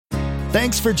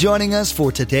Thanks for joining us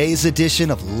for today's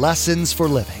edition of Lessons for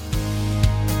Living.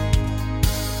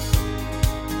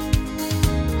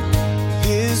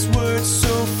 His word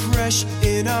so fresh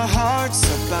in our hearts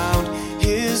abound.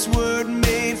 His word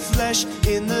made flesh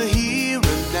in the here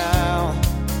and now.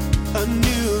 A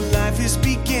new life is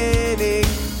beginning.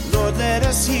 Lord, let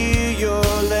us hear your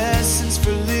lessons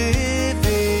for living.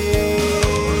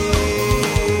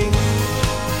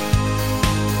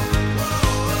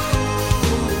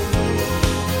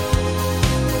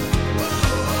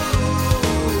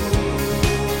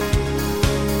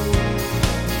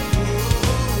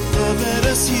 Lord, let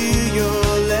us hear your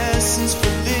lessons for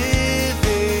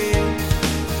living.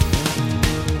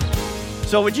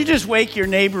 So would you just wake your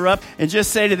neighbor up and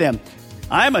just say to them,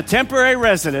 I'm a temporary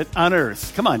resident on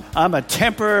earth. Come on, I'm a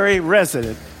temporary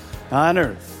resident on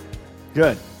earth.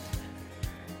 Good.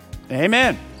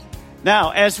 Amen.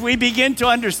 Now, as we begin to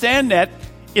understand that,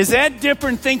 is that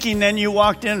different thinking than you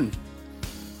walked in?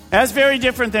 That's very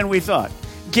different than we thought.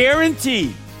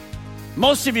 Guaranteed,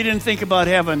 most of you didn't think about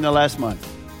heaven the last month,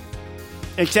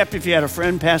 except if you had a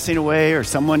friend passing away or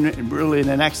someone really in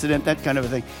an accident, that kind of a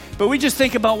thing. But we just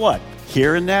think about what?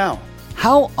 Here and now.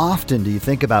 How often do you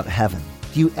think about heaven?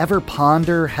 Do you ever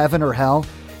ponder heaven or hell?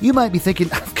 You might be thinking,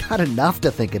 I've got enough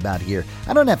to think about here.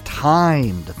 I don't have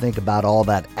time to think about all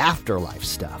that afterlife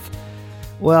stuff.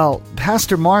 Well,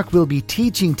 Pastor Mark will be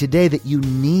teaching today that you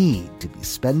need to be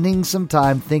spending some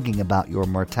time thinking about your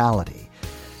mortality.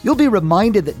 You'll be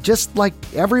reminded that just like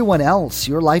everyone else,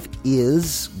 your life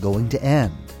is going to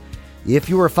end. If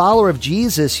you're a follower of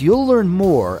Jesus, you'll learn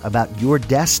more about your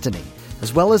destiny,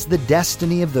 as well as the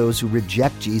destiny of those who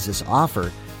reject Jesus'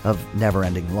 offer of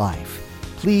never-ending life.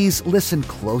 Please listen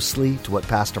closely to what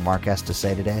Pastor Mark has to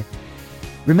say today.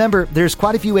 Remember, there's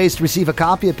quite a few ways to receive a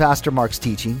copy of Pastor Mark's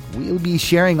teaching. We'll be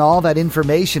sharing all that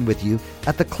information with you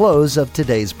at the close of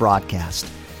today's broadcast.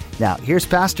 Now, here's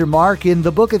Pastor Mark in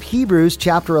the book of Hebrews,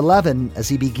 chapter 11, as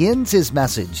he begins his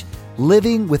message,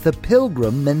 Living with a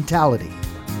Pilgrim Mentality.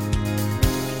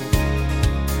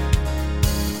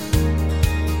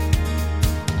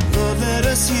 Lord, let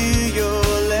us hear your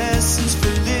lessons for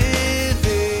living.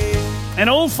 An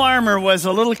old farmer was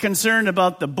a little concerned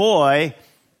about the boy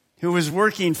who was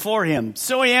working for him.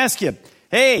 So he asked him,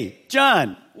 Hey,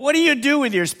 John, what do you do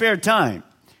with your spare time?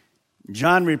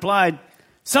 John replied,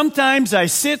 Sometimes I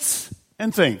sits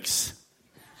and thinks.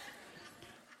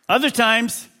 Other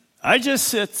times, I just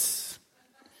sits.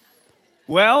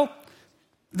 Well,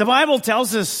 the Bible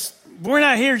tells us we're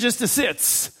not here just to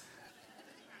sits.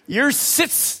 You're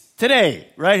sits today,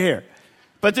 right here.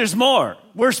 But there's more.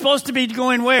 We're supposed to be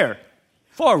going where?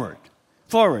 Forward.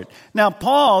 Forward. Now,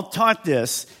 Paul taught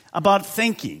this about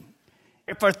thinking.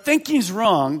 If our thinking's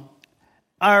wrong,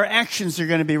 our actions are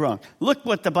going to be wrong. Look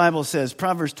what the Bible says,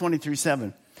 Proverbs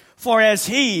 23:7. For as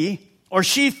he or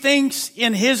she thinks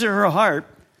in his or her heart,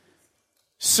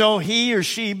 so he or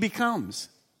she becomes.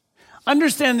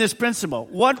 Understand this principle.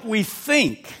 What we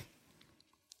think,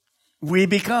 we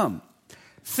become.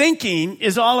 Thinking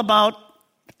is all about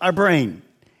our brain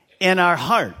and our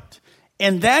heart.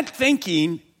 And that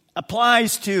thinking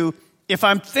applies to, if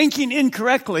I'm thinking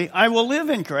incorrectly, I will live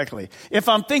incorrectly. If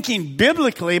I'm thinking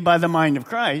biblically by the mind of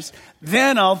Christ,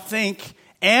 then I'll think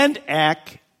and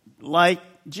act like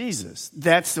Jesus.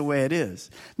 That's the way it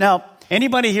is. Now,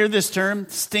 anybody hear this term?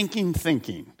 Stinking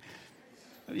thinking.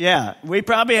 Yeah, we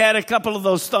probably had a couple of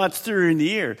those thoughts during the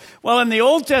year. Well, in the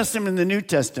Old Testament and the New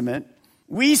Testament,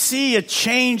 we see a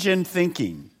change in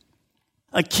thinking.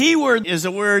 A key word is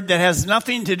a word that has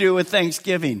nothing to do with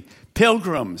Thanksgiving.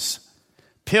 Pilgrims.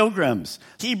 Pilgrims.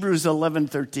 Hebrews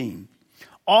 11:13.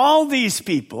 All these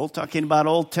people, talking about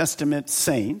Old Testament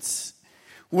saints,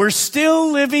 were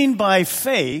still living by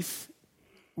faith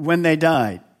when they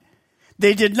died.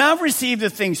 They did not receive the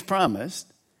things promised.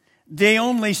 They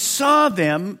only saw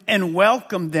them and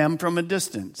welcomed them from a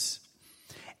distance.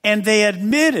 And they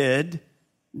admitted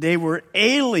they were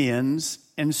aliens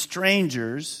and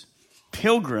strangers,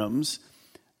 pilgrims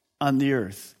on the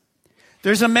earth.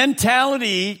 There's a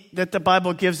mentality that the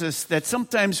Bible gives us that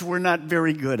sometimes we're not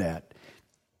very good at.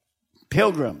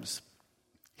 Pilgrims.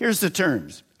 Here's the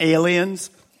terms. Aliens,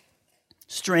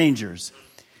 strangers.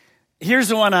 Here's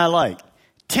the one I like.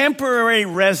 Temporary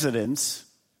residents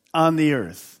on the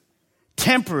earth.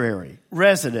 Temporary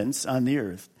residents on the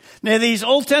earth. Now, these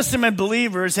Old Testament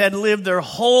believers had lived their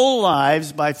whole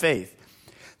lives by faith.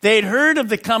 They'd heard of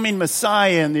the coming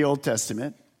Messiah in the Old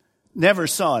Testament, never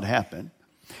saw it happen.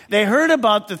 They heard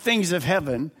about the things of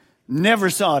heaven, never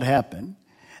saw it happen.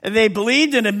 They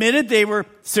believed and admitted they were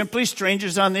simply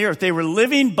strangers on the earth. They were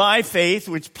living by faith,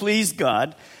 which pleased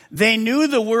God. They knew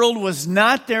the world was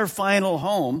not their final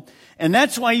home, and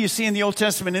that's why you see in the Old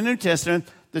Testament and New Testament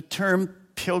the term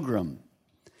pilgrim.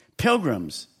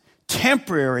 Pilgrims,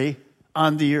 temporary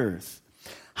on the earth.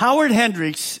 Howard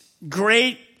Hendricks,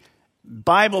 great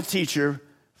Bible teacher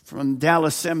from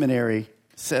Dallas Seminary,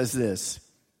 says this.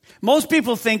 Most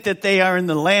people think that they are in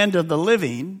the land of the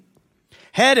living,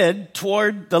 headed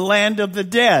toward the land of the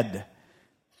dead.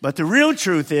 But the real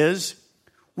truth is,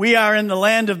 we are in the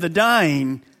land of the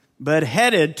dying, but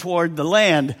headed toward the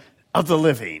land of the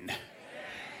living.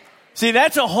 See,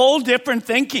 that's a whole different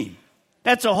thinking.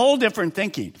 That's a whole different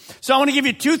thinking. So I want to give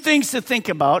you two things to think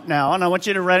about now, and I want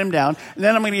you to write them down, and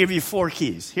then I'm going to give you 4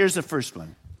 keys. Here's the first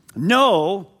one.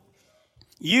 Know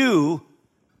you,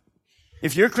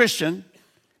 if you're a Christian,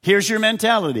 here's your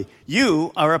mentality.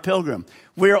 You are a pilgrim.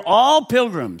 We're all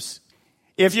pilgrims.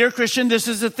 If you're a Christian, this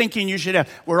is the thinking you should have.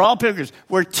 We're all pilgrims.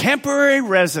 We're temporary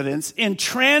residents in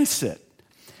transit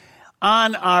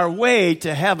on our way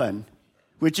to heaven,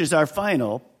 which is our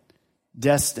final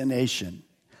destination.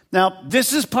 Now,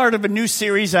 this is part of a new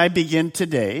series I begin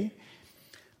today.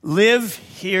 Live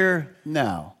here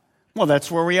now. Well, that's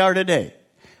where we are today.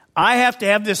 I have to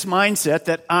have this mindset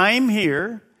that I'm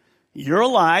here, you're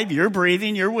alive, you're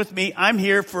breathing, you're with me. I'm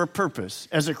here for a purpose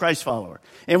as a Christ follower.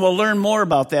 And we'll learn more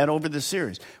about that over the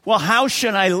series. Well, how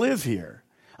should I live here?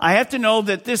 I have to know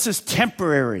that this is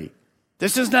temporary.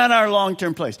 This is not our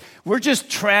long-term place. We're just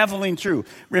traveling through.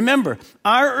 Remember,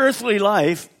 our earthly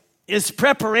life is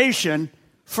preparation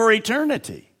for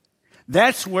eternity.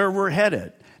 That's where we're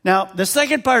headed. Now, the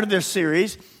second part of this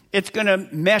series, it's going to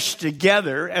mesh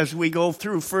together as we go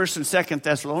through 1st and 2nd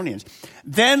Thessalonians.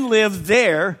 Then live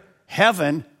there,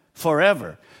 heaven,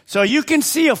 forever. So you can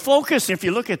see a focus if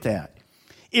you look at that.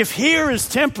 If here is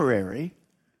temporary,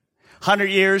 100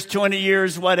 years, 20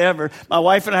 years, whatever. My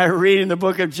wife and I are reading the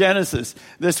book of Genesis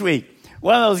this week.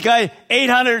 One of those guys,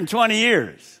 820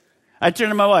 years. I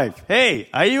turned to my wife, hey,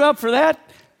 are you up for that?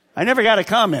 I never got a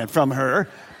comment from her.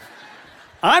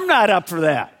 I'm not up for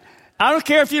that. I don't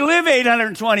care if you live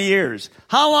 820 years.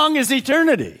 How long is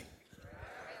eternity?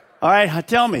 All right,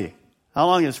 tell me, how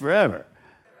long is forever?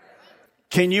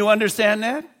 Can you understand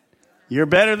that? You're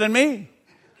better than me.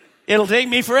 It'll take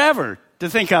me forever to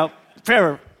think how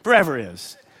forever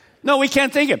is. No, we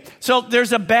can't think it. So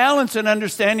there's a balance in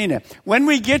understanding it. When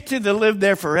we get to the live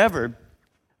there forever,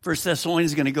 1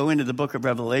 Thessalonians is going to go into the book of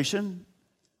Revelation.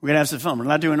 We're going to have some fun. We're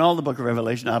not doing all the book of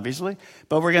Revelation, obviously,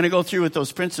 but we're going to go through with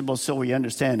those principles so we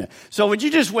understand it. So would you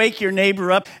just wake your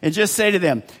neighbor up and just say to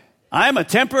them, I'm a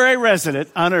temporary resident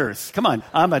on earth. Come on,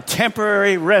 I'm a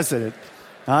temporary resident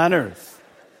on earth.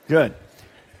 Good.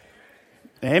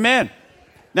 Amen.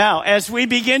 Now, as we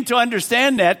begin to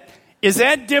understand that, is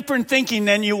that different thinking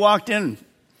than you walked in?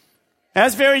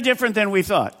 That's very different than we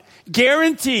thought.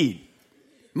 Guaranteed.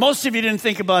 Most of you didn't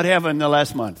think about heaven the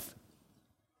last month.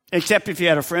 Except if you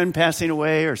had a friend passing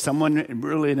away or someone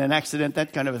really in an accident,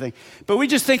 that kind of a thing. But we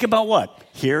just think about what?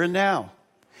 Here and now.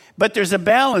 But there's a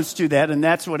balance to that, and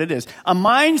that's what it is. A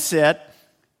mindset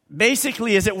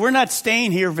basically is that we're not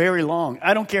staying here very long.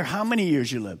 I don't care how many years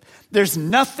you live. There's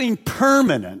nothing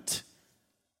permanent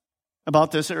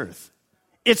about this earth.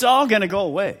 It's all going to go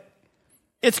away.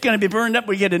 It's going to be burned up.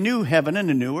 We get a new heaven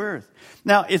and a new earth.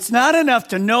 Now, it's not enough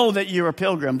to know that you're a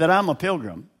pilgrim, that I'm a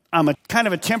pilgrim. I'm a kind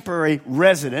of a temporary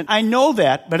resident. I know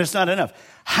that, but it's not enough.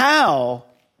 How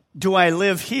do I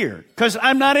live here? Because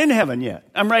I'm not in heaven yet.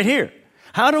 I'm right here.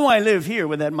 How do I live here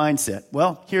with that mindset?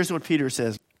 Well, here's what Peter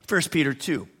says. 1 Peter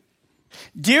 2.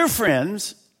 Dear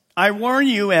friends, I warn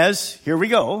you as, here we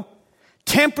go,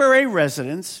 temporary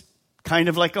residents, kind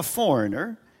of like a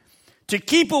foreigner, to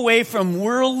keep away from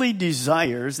worldly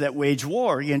desires that wage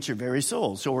war against your very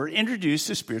soul. So we're introduced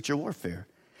to spiritual warfare.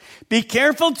 Be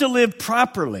careful to live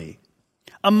properly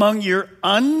among your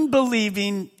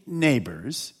unbelieving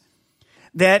neighbors,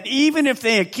 that even if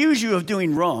they accuse you of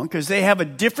doing wrong, because they have a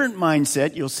different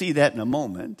mindset, you'll see that in a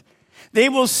moment, they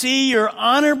will see your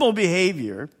honorable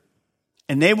behavior,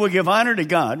 and they will give honor to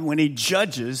God when he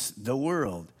judges the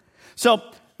world. So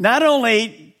not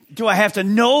only do I have to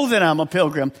know that I'm a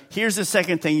pilgrim, here's the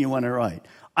second thing you want to write.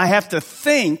 I have to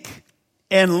think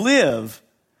and live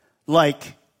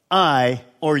like I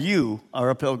or you are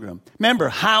a pilgrim. Remember,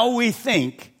 how we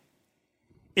think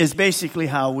is basically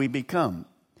how we become.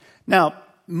 Now,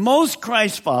 most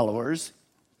Christ followers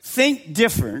think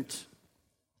different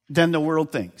than the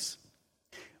world thinks.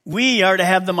 We are to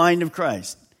have the mind of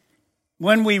Christ.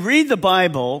 When we read the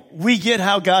Bible, we get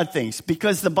how God thinks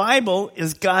because the Bible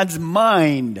is God's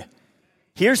mind.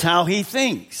 Here's how he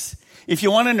thinks. If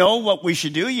you want to know what we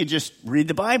should do, you just read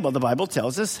the Bible. The Bible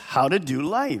tells us how to do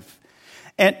life.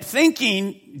 And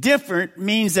thinking different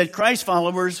means that Christ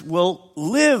followers will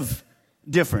live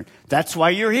different. That's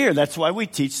why you're here. That's why we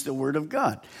teach the Word of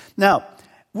God. Now,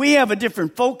 we have a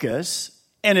different focus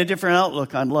and a different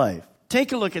outlook on life.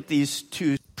 Take a look at these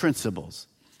two principles.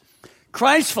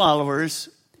 Christ followers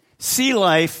see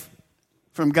life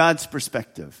from God's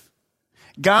perspective.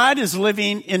 God is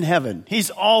living in heaven. He's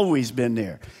always been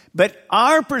there. But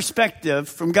our perspective,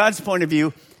 from God's point of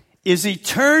view, is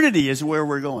eternity is where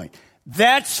we're going.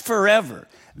 That's forever.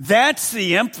 That's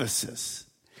the emphasis.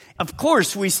 Of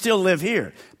course, we still live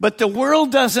here, but the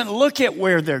world doesn't look at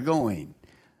where they're going.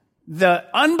 The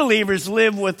unbelievers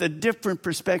live with a different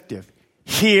perspective,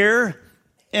 here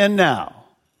and now.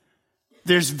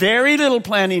 There's very little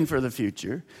planning for the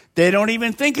future. They don't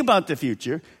even think about the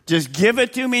future. Just give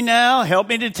it to me now. Help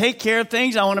me to take care of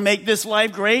things. I want to make this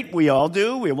life great. We all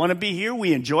do. We want to be here.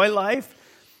 We enjoy life.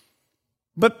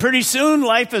 But pretty soon,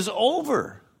 life is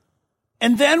over.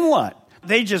 And then what?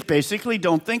 They just basically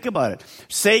don't think about it.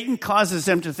 Satan causes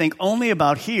them to think only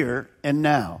about here and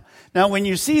now. Now, when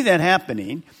you see that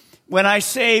happening, when I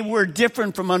say we're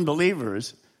different from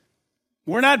unbelievers,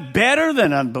 we're not better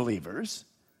than unbelievers,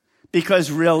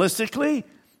 because realistically,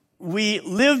 we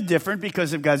live different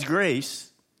because of God's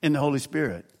grace in the Holy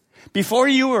Spirit. Before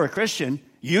you were a Christian,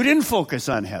 you didn't focus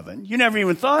on heaven. You never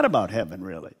even thought about heaven,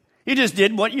 really. You just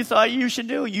did what you thought you should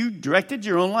do. You directed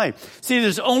your own life. See,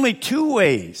 there's only two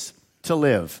ways to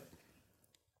live.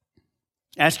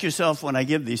 Ask yourself, when I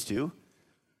give these two,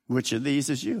 which of these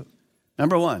is you?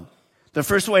 Number one, the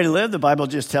first way to live, the Bible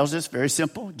just tells us, very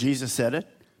simple. Jesus said it.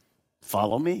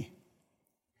 Follow me.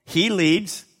 He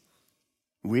leads,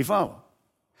 we follow.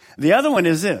 The other one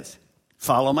is this: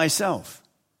 follow myself.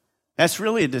 That's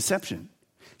really a deception.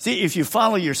 See, if you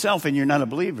follow yourself and you're not a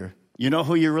believer, you know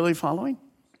who you're really following?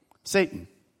 Satan.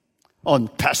 Oh,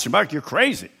 Pastor Mark, you're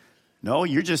crazy. No,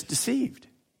 you're just deceived.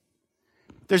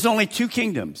 There's only two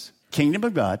kingdoms, kingdom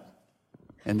of God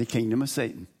and the kingdom of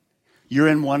Satan. You're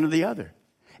in one or the other.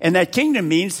 And that kingdom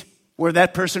means where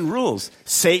that person rules.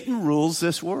 Satan rules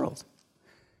this world.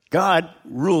 God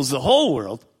rules the whole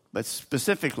world, but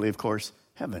specifically, of course,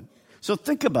 heaven. So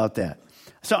think about that.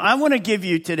 So I want to give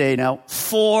you today now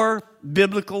 4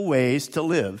 biblical ways to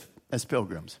live as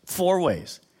pilgrims. 4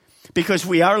 ways. Because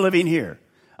we are living here.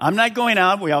 I'm not going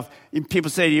out.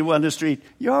 People say to you on the street,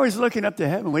 you're always looking up to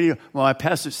heaven. What do you? Well, my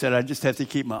pastor said I just have to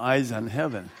keep my eyes on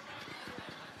heaven.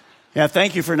 Yeah,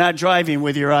 thank you for not driving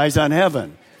with your eyes on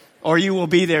heaven, or you will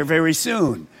be there very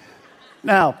soon.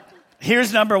 Now,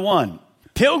 here's number 1.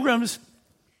 Pilgrims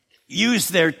use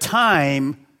their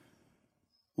time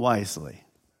wisely.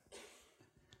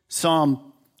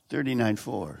 Psalm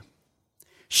 39:4.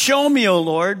 Show me, O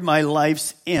Lord, my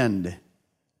life's end.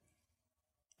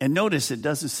 And notice it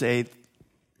doesn't say,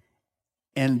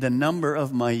 and the number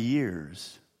of my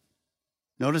years.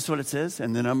 Notice what it says,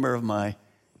 and the number of my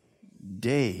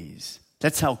days.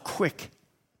 That's how quick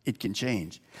it can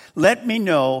change. Let me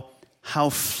know how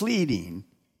fleeting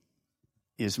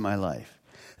is my life.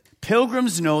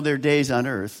 Pilgrims know their days on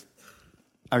earth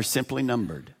are simply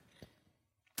numbered.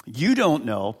 You don't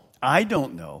know. I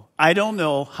don't know. I don't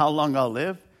know how long I'll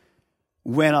live,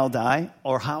 when I'll die,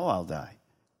 or how I'll die.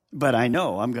 But I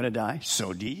know I'm going to die.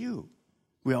 So do you.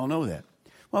 We all know that.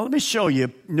 Well, let me show you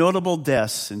notable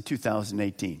deaths in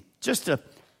 2018. Just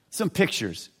some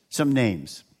pictures, some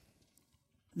names.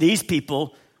 These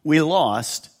people we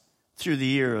lost through the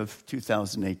year of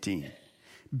 2018.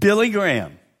 Billy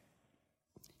Graham.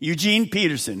 Eugene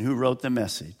Peterson, who wrote The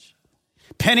Message.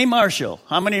 Penny Marshall.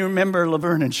 How many remember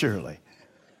Laverne and Shirley?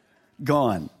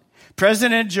 Gone.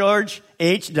 President George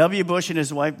H.W. Bush and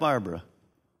his wife Barbara.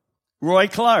 Roy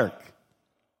Clark.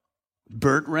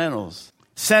 Burt Reynolds.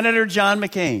 Senator John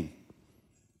McCain.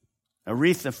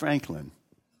 Aretha Franklin.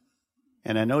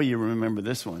 And I know you remember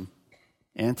this one.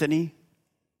 Anthony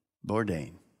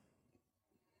Bourdain.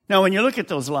 Now, when you look at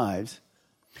those lives,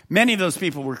 many of those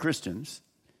people were Christians.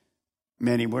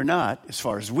 Many were not, as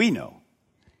far as we know.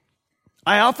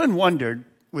 I often wondered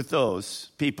with those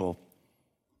people,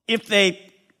 if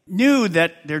they knew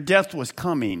that their death was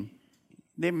coming,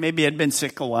 they maybe had been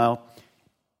sick a while,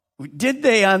 did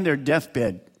they on their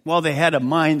deathbed, while they had a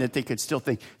mind that they could still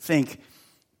think,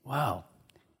 wow,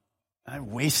 I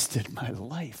wasted my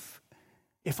life.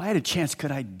 If I had a chance,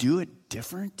 could I do it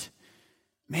different?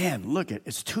 Man, look,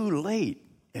 it's too late.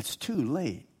 It's too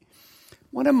late.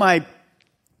 One of my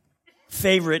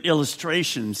favorite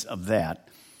illustrations of that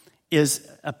is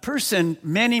a person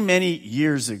many, many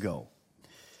years ago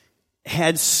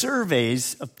had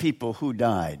surveys of people who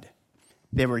died.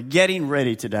 They were getting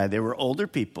ready to die. They were older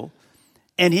people.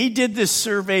 And he did this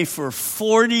survey for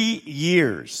 40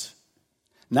 years.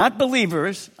 not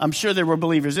believers. I'm sure there were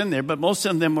believers in there, but most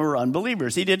of them were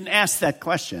unbelievers. He didn't ask that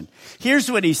question. Here's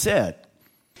what he said.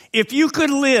 If you could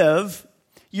live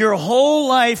your whole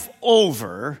life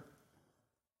over,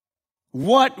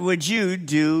 what would you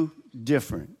do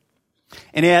different?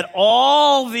 And he had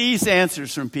all these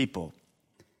answers from people.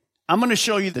 I'm going to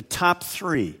show you the top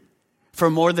 3 for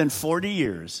more than 40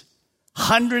 years.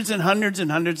 Hundreds and hundreds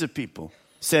and hundreds of people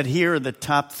said, here are the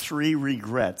top 3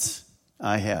 regrets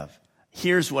I have.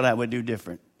 Here's what I would do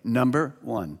different. Number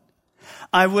 1,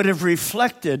 I would have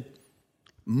reflected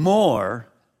more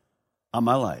on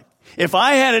my life. If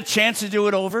I had a chance to do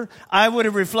it over, I would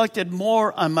have reflected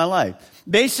more on my life.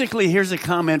 Basically, here's a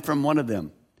comment from one of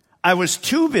them. I was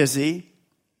too busy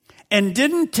and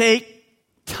didn't take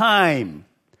time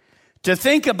to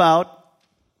think about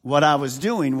what I was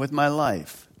doing with my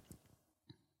life.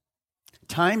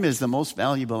 Time is the most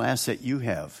valuable asset you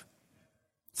have.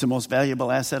 It's the most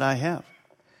valuable asset I have.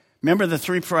 Remember the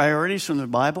 3 priorities from the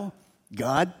Bible?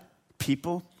 God,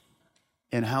 people,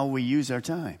 and how we use our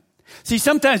time. See,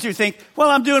 sometimes you think, well,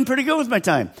 I'm doing pretty good with my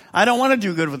time. I don't want to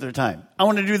do good with their time. I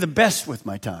want to do the best with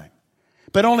my time.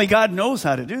 But only God knows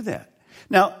how to do that.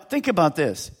 Now, think about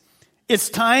this. It's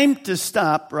time to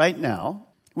stop right now.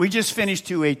 We just finished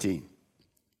 2:18.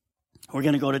 We're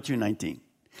going to go to 2:19.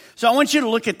 So I want you to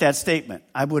look at that statement.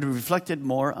 I would have reflected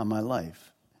more on my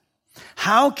life.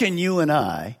 How can you and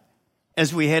I,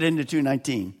 as we head into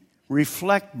 2:19,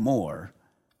 reflect more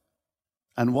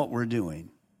on what we're doing,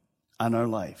 on our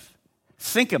life?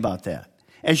 Think about that.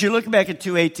 As you look back at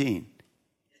 2:18,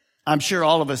 I'm sure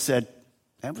all of us said,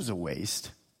 that was a waste.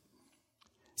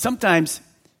 Sometimes,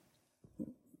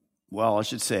 well, I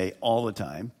should say all the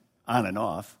time, on and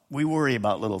off, we worry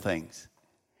about little things.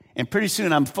 And pretty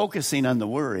soon I'm focusing on the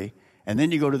worry, and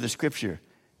then you go to the scripture.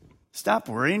 Stop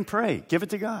worrying, pray, give it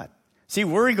to God. See,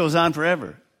 worry goes on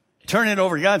forever. Turn it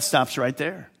over to God stops right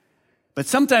there. But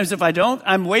sometimes if I don't,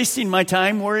 I'm wasting my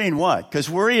time worrying what? Because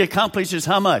worry accomplishes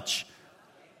how much?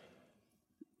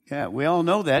 Yeah, we all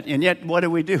know that, and yet what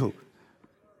do?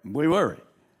 We worry.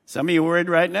 Some of you worried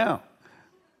right now.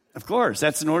 Of course,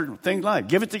 that's an ordinary thing in life.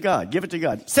 Give it to God, give it to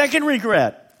God. Second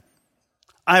regret,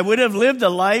 I would have lived a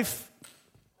life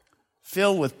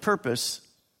filled with purpose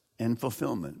and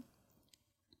fulfillment.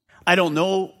 I don't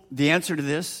know the answer to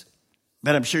this,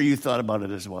 but I'm sure you thought about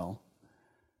it as well.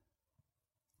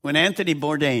 When Anthony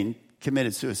Bourdain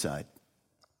committed suicide,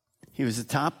 he was the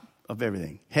top of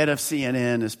everything. Head of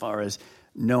CNN as far as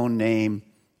known name,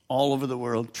 all over the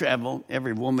world, travel,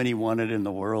 every woman he wanted in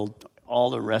the world, all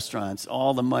the restaurants,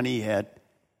 all the money he had.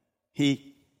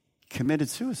 He committed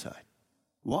suicide.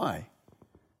 Why?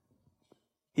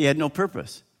 He had no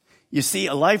purpose. You see,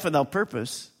 a life without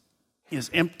purpose is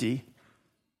empty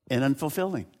and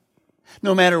unfulfilling.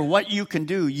 No matter what you can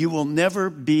do, you will never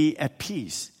be at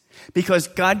peace because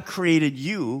God created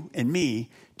you and me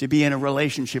to be in a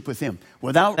relationship with Him.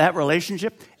 Without that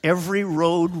relationship, every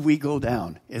road we go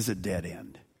down is a dead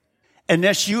end.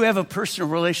 Unless you have a personal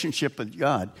relationship with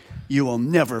God, you will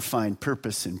never find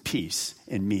purpose and peace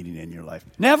and meaning in your life.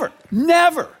 Never.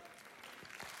 Never.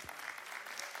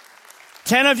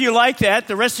 10 of you like that.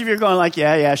 The rest of you are going like,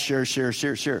 yeah, sure.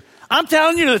 I'm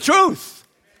telling you the truth.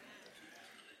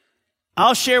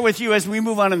 I'll share with you as we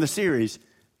move on in the series.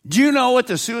 Do you know what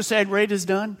the suicide rate has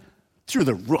done? Through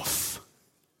the roof.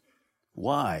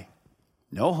 Why?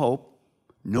 No hope,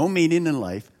 no meaning in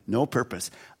life, no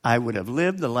purpose. I would have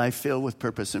lived a life filled with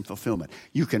purpose and fulfillment.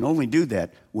 You can only do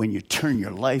that when you turn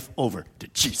your life over to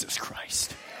Jesus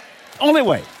Christ. Only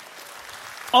way.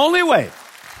 Only way.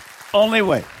 Only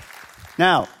way.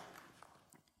 Now,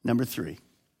 number 3.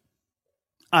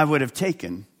 I would have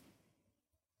taken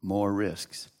more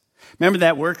risks. Remember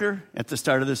that worker at the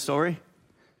start of the story?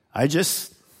 I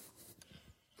just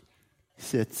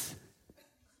sits.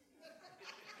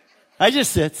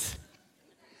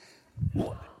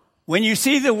 When you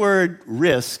see the word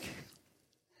risk,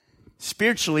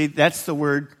 spiritually, that's the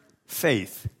word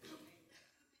faith.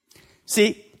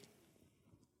 See,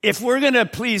 if we're going to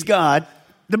please God,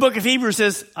 the book of Hebrews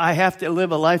says, I have to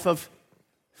live a life of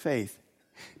faith.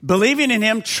 Believing in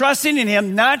Him, trusting in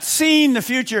Him, not seeing the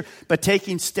future, but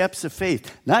taking steps of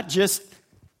faith. Not just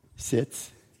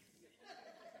sits.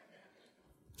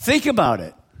 Think about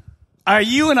it. Are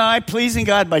you and I pleasing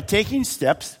God by taking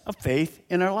steps of faith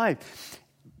in our life?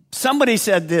 Somebody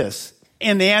said this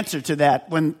in the answer to that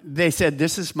when they said,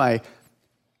 this is my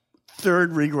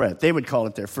third regret. They would call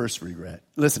it their first regret.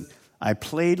 Listen, I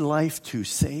played life too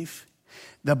safe.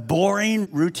 The boring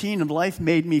routine of life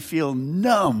made me feel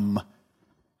numb.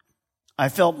 I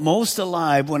felt most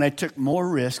alive when I took more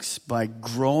risks by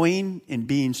growing and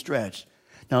being stretched.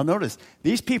 Now notice,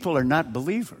 these people are not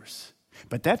believers,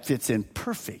 but that fits in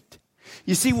perfect.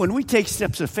 You see, when we take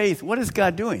steps of faith, what is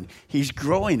God doing? He's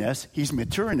growing us, He's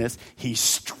maturing us, He's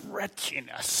stretching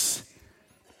us.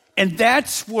 And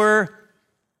that's where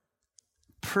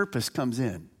purpose comes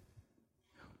in.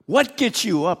 What gets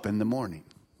you up in the morning?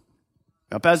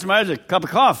 Now, Pastor Myers, a cup of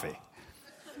coffee.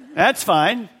 That's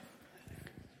fine.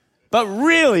 But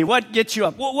really, what gets you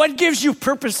up? What gives you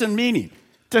purpose and meaning?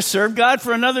 To serve God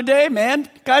for another day, man.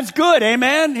 God's good,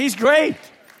 amen? He's great.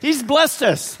 He's blessed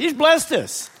us. He's blessed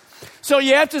us. So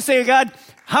you have to say, God,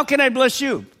 how can I bless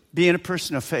you? Being a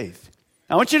person of faith.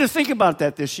 I want you to think about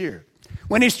that this year.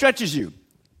 When He stretches you.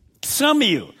 Some of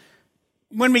you,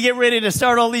 when we get ready to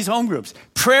start all these home groups,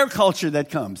 prayer culture that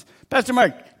comes. Pastor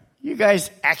Mark, you guys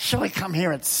actually come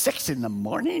here at 6 in the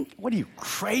morning? What are you,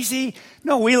 crazy?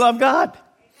 No, we love God.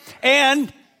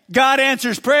 And God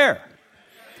answers prayer.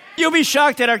 You'll be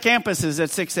shocked at our campuses at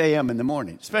 6 a.m. in the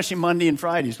morning, especially Monday and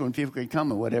Fridays when people can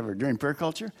come or whatever during prayer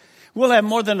culture. We'll have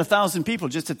more than 1,000 people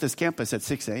just at this campus at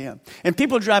 6 a.m. And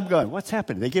people drive going, what's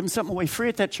happening? They giving something away free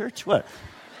at that church? What?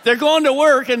 They're going to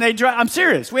work and they drive. I'm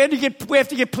serious. We have to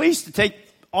get police to take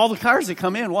all the cars that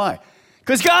come in. Why?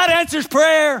 Because God answers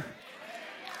prayer.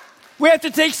 We have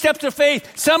to take steps of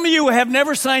faith. Some of you have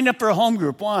never signed up for a home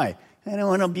group. Why? I don't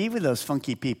want to be with those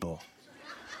funky people.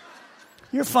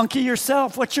 You're funky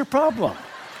yourself. What's your problem?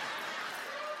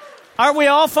 Aren't we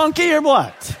all funky or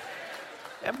what?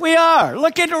 We are.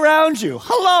 Look at around you.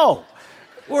 Hello.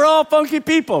 We're all funky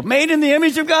people, made in the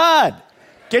image of God.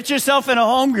 Get yourself in a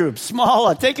home group,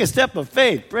 small. Take a step of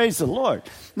faith. Praise the Lord.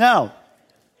 Now,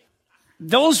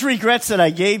 those regrets that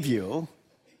I gave you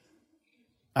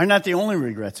are not the only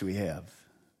regrets we have.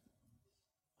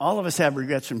 All of us have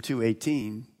regrets from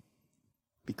 2:18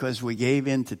 because we gave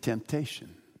in to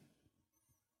temptation.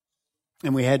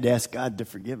 And we had to ask God to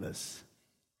forgive us.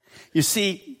 You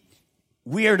see,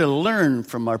 we are to learn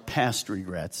from our past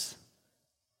regrets,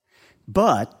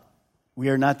 but we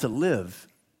are not to live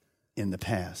in the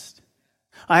past.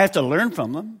 I have to learn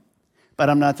from them, but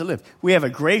I'm not to live. We have a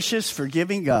gracious,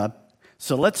 forgiving God,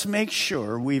 so let's make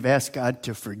sure we've asked God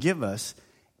to forgive us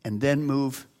and then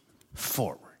move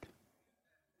forward.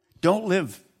 Don't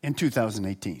live in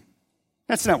 2018.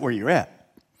 That's not where you're at.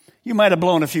 You might have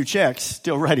blown a few checks,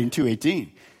 still writing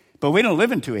 2:18, but we don't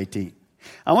live in 2:18.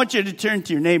 I want you to turn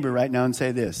to your neighbor right now and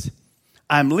say this: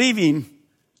 I'm leaving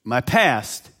my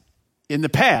past in the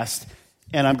past,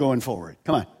 and I'm going forward.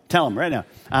 Come on, tell them right now.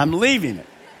 I'm leaving it.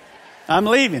 I'm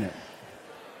leaving it.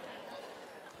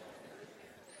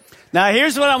 Now,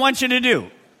 here's what I want you to do.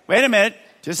 Wait a minute,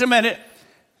 just a minute.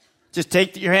 Just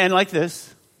take your hand like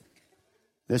this.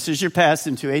 This is your past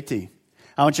in 2:18.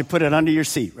 I want you to put it under your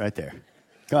seat right there.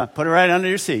 Come on, put it right under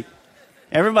your seat.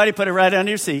 Everybody put it right under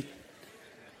your seat.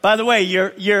 By the way,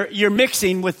 you're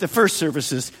mixing with the first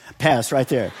service's past right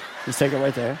there. Just take it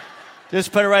right there.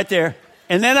 Just put it right there.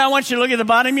 And then I want you to look at the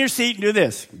bottom of your seat and do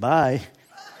this. Bye.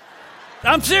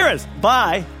 I'm serious.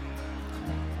 Bye.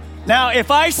 Now, if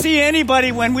I see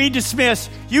anybody when we dismiss,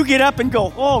 you get up and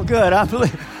go, oh, good. I'm going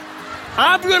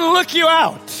to look you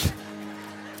out.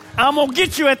 I'm going to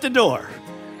get you at the door.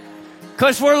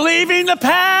 Because we're leaving the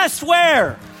past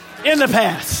where? In the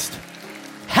past.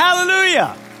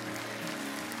 Hallelujah.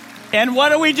 And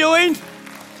what are we doing?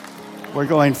 We're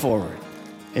going forward.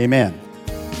 Amen.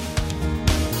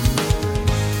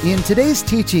 In today's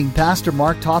teaching, Pastor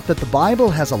Mark taught that the Bible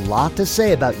has a lot to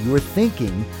say about your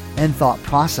thinking and thought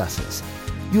processes.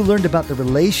 You learned about the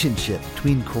relationship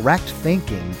between correct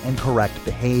thinking and correct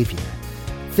behavior.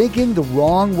 Thinking the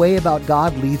wrong way about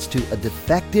God leads to a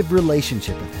defective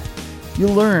relationship with Him. You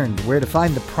learned where to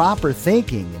find the proper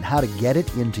thinking and how to get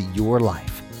it into your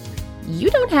life. You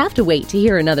don't have to wait to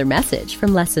hear another message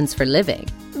from Lessons for Living.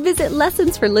 Visit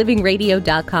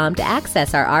lessonsforlivingradio.com to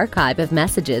access our archive of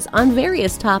messages on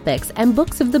various topics and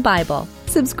books of the Bible.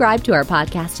 Subscribe to our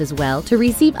podcast as well to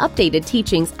receive updated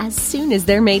teachings as soon as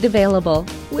they're made available.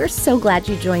 We're so glad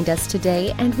you joined us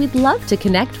today, and we'd love to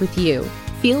connect with you.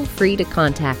 Feel free to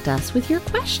contact us with your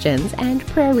questions and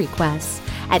prayer requests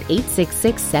at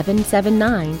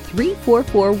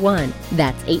 866-779-3441.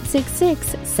 That's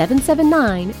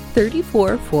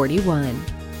 866-779-3441.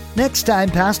 Next time,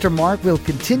 Pastor Mark will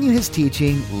continue his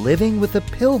teaching, Living with a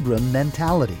Pilgrim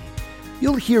Mentality.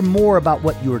 You'll hear more about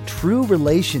what your true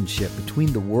relationship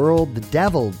between the world, the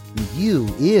devil, and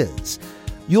you is.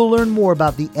 You'll learn more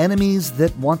about the enemies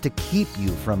that want to keep you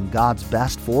from God's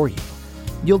best for you.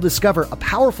 You'll discover a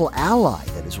powerful ally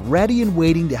that is ready and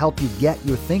waiting to help you get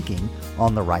your thinking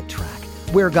on the right track,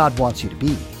 where God wants you to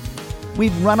be.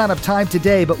 We've run out of time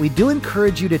today, but we do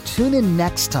encourage you to tune in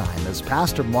next time as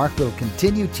Pastor Mark will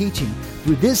continue teaching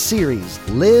through this series,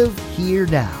 Live Here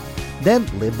Now, then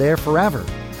live there forever.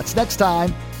 That's next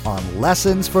time on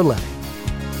Lessons for Living.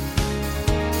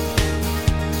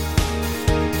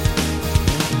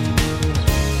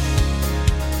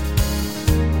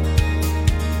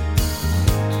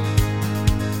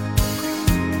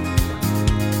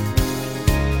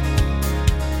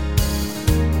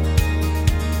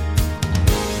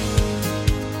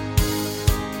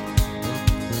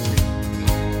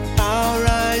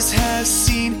 Have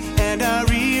seen and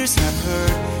our ears have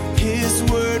heard His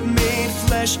word made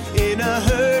flesh in a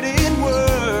hurting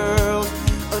world.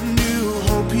 A new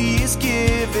hope He is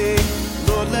giving.